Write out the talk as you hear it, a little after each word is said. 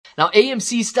Now,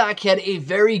 AMC Stock had a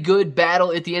very good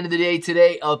battle at the end of the day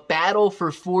today, a battle for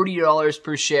 $40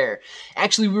 per share.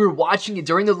 Actually, we were watching it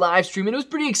during the live stream, and it was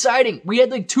pretty exciting. We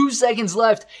had like 2 seconds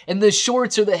left, and the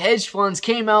shorts or the hedge funds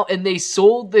came out, and they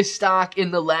sold the stock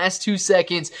in the last 2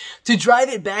 seconds to drive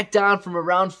it back down from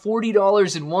around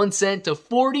 $40.01 to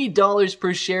 $40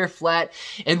 per share flat,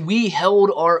 and we held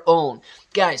our own.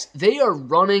 Guys, they are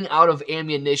running out of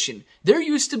ammunition. There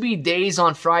used to be days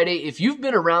on Friday, if you've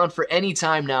been around for any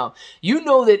time now, you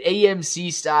know that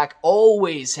AMC stock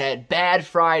always had bad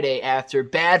Friday after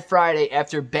bad Friday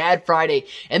after bad Friday,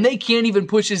 and they can't even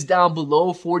push us down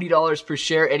below $40 per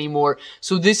share anymore.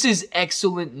 So this is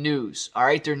excellent news, all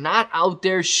right? They're not out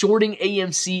there shorting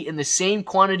AMC in the same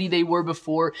quantity they were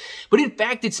before, but in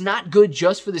fact, it's not good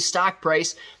just for the stock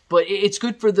price, but it's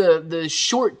good for the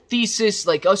short thesis,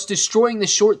 like us destroying the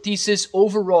short thesis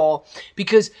overall,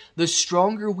 because the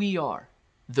stronger we are,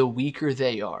 the weaker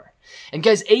they are. And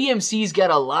guys, AMC's got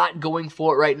a lot going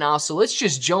for it right now, so let's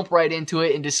just jump right into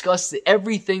it and discuss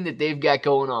everything that they've got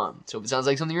going on. So if it sounds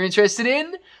like something you're interested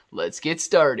in, let's get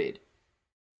started.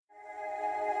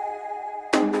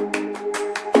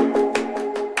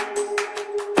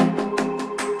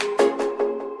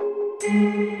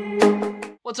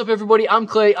 What's up, everybody? I'm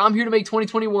Clay. I'm here to make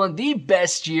 2021 the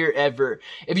best year ever.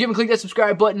 If you haven't clicked that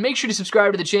subscribe button, make sure to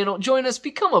subscribe to the channel. Join us.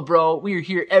 Become a bro. We are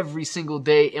here every single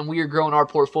day, and we are growing our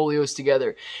portfolios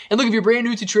together. And look, if you're brand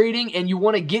new to trading and you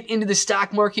want to get into the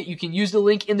stock market, you can use the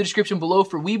link in the description below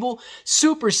for Webull.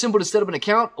 Super simple to set up an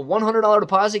account. A $100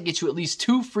 deposit gets you at least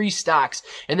 2 free stocks.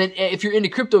 And then if you're into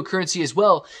cryptocurrency as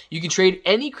well, you can trade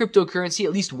any cryptocurrency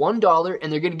at least $1, and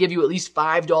they're going to give you at least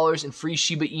 $5 in free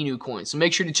Shiba Inu coins. So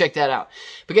make sure to check that out.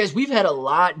 But guys, we've had a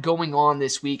lot going on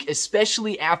this week,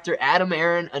 especially after Adam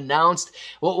Aron announced,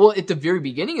 well, at the very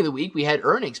beginning of the week, we had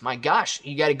earnings. My gosh,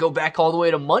 you got to go back all the way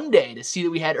to Monday to see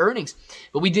that we had earnings.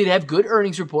 But we did have good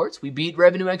earnings reports. We beat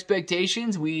revenue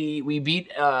expectations. We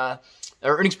beat our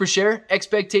earnings per share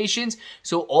expectations.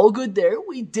 So all good there.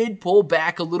 We did pull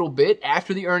back a little bit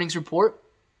after the earnings report,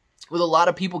 with a lot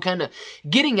of people kind of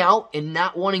getting out and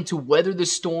not wanting to weather the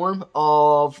storm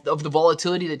of the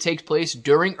volatility that takes place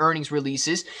during earnings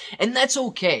releases. And that's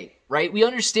okay, right? We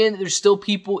understand that there's still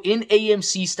people in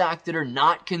AMC stock that are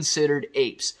not considered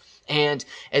apes. And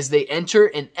as they enter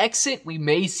and exit, we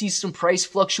may see some price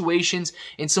fluctuations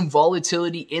and some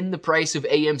volatility in the price of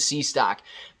AMC stock.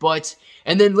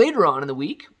 And then later on in the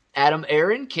week, Adam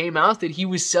Aron came out that he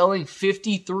was selling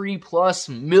 $53+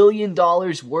 million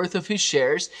worth of his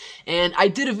shares, and I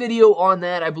did a video on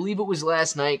that, I believe it was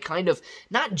last night, kind of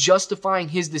not justifying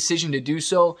his decision to do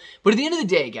so, but at the end of the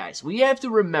day, guys, we have to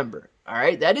remember, all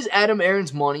right, that is Adam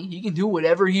Aron's money. He can do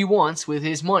whatever he wants with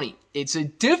his money. It's a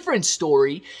different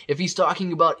story if he's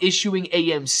talking about issuing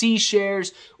AMC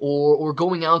shares or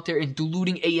going out there and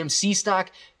diluting AMC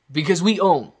stock, because we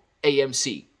own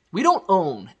AMC. We don't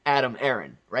own Adam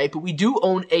Aron, right? But we do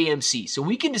own AMC. So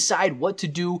we can decide what to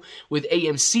do with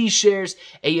AMC shares,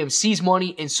 AMC's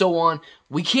money, and so on.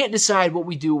 We can't decide what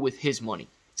we do with his money.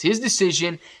 It's his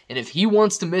decision. And if he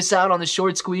wants to miss out on the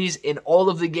short squeeze and all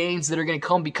of the gains that are going to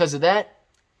come because of that,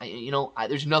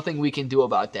 there's nothing we can do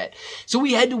about that. So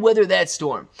we had to weather that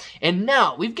storm. And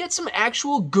now we've got some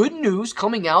actual good news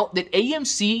coming out that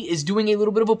AMC is doing a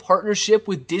little bit of a partnership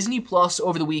with Disney Plus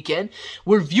over the weekend,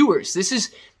 where viewers, this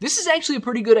is actually a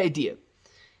pretty good idea.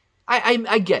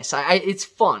 I guess it's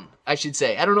fun, I should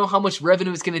say. I don't know how much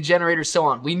revenue it's going to generate or so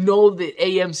on. We know that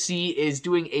AMC is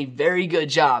doing a very good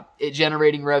job at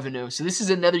generating revenue. So this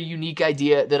is another unique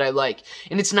idea that I like.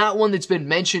 And it's not one that's been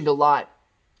mentioned a lot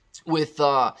with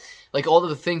like all of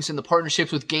the things in the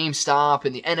partnerships with GameStop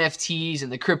and the NFTs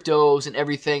and the cryptos and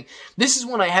everything. This is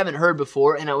one I haven't heard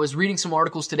before, and I was reading some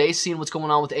articles today, seeing what's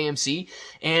going on with AMC,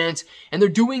 and they're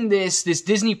doing this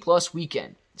Disney Plus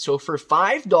weekend. So for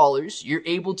 $5, you're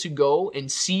able to go and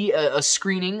see a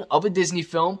screening of a Disney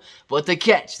film, but the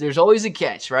catch, there's always a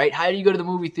catch, right? How do you go to the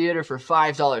movie theater for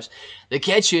 $5? The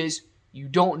catch is you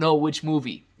don't know which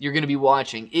movie you're going to be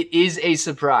watching. It is a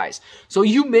surprise. So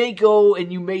you may go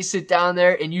and you may sit down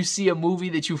there and you see a movie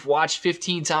that you've watched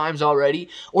 15 times already,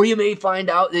 or you may find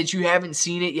out that you haven't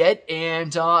seen it yet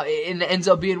and it ends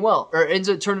up being ends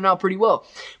up turning out pretty well.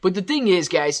 But the thing is,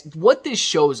 guys, what this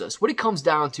shows us, what it comes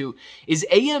down to is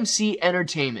AMC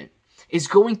Entertainment is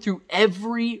going through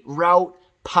every route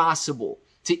possible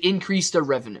to increase their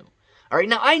revenue. All right,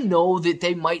 now I know that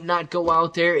they might not go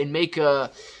out there and make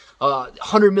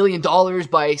 $100 million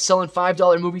by selling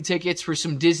 $5 movie tickets for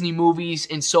some Disney movies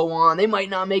and so on. They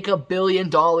might not make $1 billion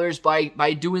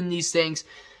by doing these things,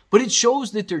 but it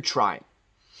shows that they're trying.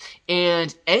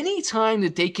 And anytime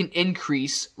that they can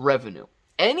increase revenue,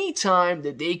 anytime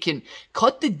that they can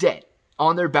cut the debt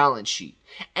on their balance sheet,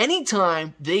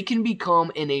 anytime they can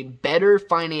become in a better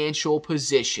financial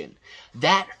position,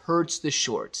 that hurts the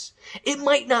shorts. It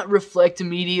might not reflect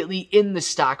immediately in the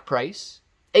stock price.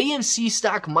 AMC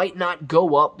stock might not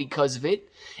go up because of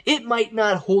it. It might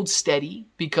not hold steady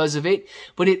because of it,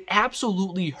 but it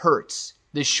absolutely hurts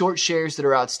the short shares that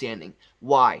are outstanding.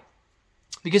 Why?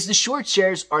 Because the short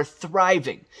shares are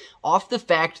thriving off the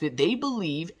fact that they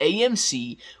believe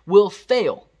AMC will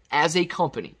fail as a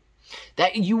company.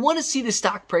 That you want to see the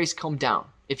stock price come down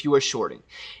if you are shorting.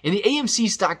 And the AMC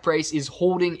stock price is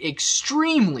holding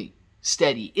extremely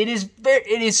steady. It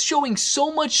is showing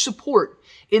so much support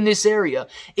in this area.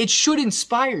 It should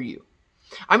inspire you.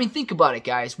 I mean, think about it,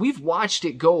 guys. We've watched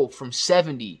it go from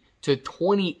 70 to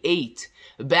 28,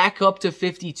 back up to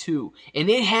 52, and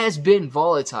it has been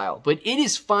volatile, but it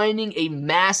is finding a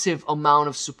massive amount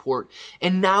of support,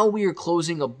 and now we are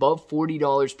closing above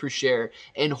 $40 per share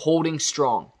and holding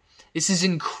strong. This is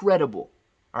incredible.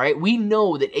 All right, we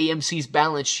know that AMC's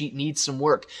balance sheet needs some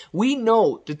work. We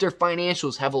know that their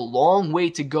financials have a long way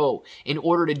to go in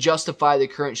order to justify the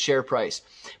current share price.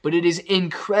 But it is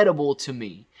incredible to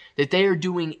me that they are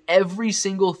doing every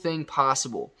single thing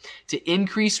possible to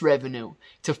increase revenue,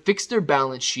 to fix their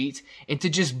balance sheet, and to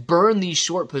just burn these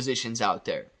short positions out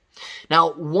there.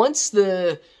 Now, once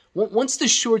the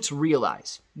shorts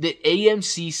realize that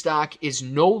AMC stock is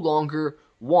no longer,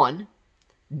 one,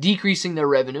 decreasing their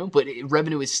revenue, but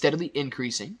revenue is steadily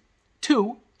increasing.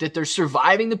 Two, that they're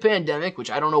surviving the pandemic, which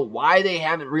I don't know why they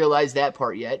haven't realized that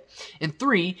part yet. And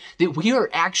three, that we are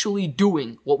actually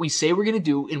doing what we say we're going to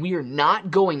do and we are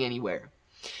not going anywhere.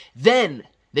 Then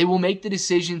they will make the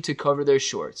decision to cover their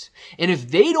shorts. And if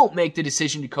they don't make the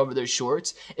decision to cover their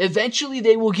shorts, eventually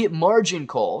they will get margin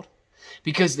called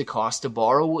because the cost to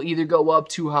borrow will either go up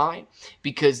too high,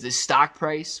 because the stock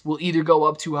price will either go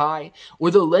up too high, or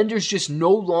the lenders just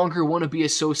no longer want to be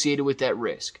associated with that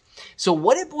risk. So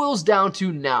what it boils down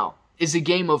to now is a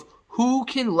game of who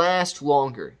can last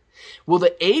longer. Will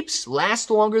the apes last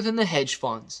longer than the hedge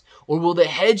funds, or will the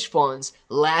hedge funds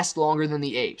last longer than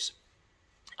the apes?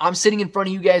 I'm sitting in front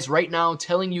of you guys right now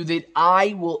telling you that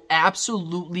I will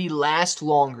absolutely last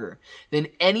longer than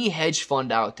any hedge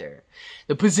fund out there.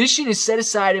 The position is set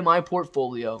aside in my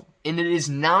portfolio, and it is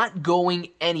not going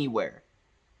anywhere.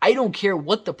 I don't care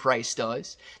what the price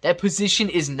does. That position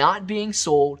is not being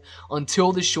sold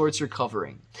until the shorts are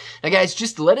covering. Now, guys,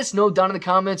 just let us know down in the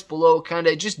comments below, kind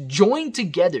of just join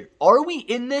together. Are we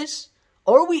in this?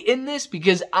 Are we in this?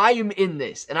 Because I am in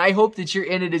this, and I hope that you're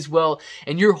in it as well,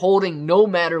 and you're holding no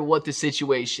matter what the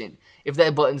situation. If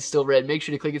that button's still red, make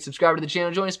sure to click and subscribe to the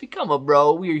channel. Join us, become a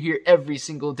bro. We are here every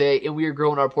single day, and we are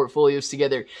growing our portfolios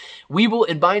together. Webull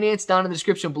and Binance down in the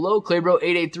description below.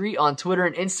 ClayBro883 on Twitter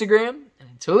and Instagram. And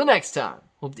until the next time,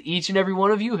 hope that each and every one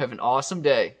of you have an awesome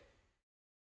day.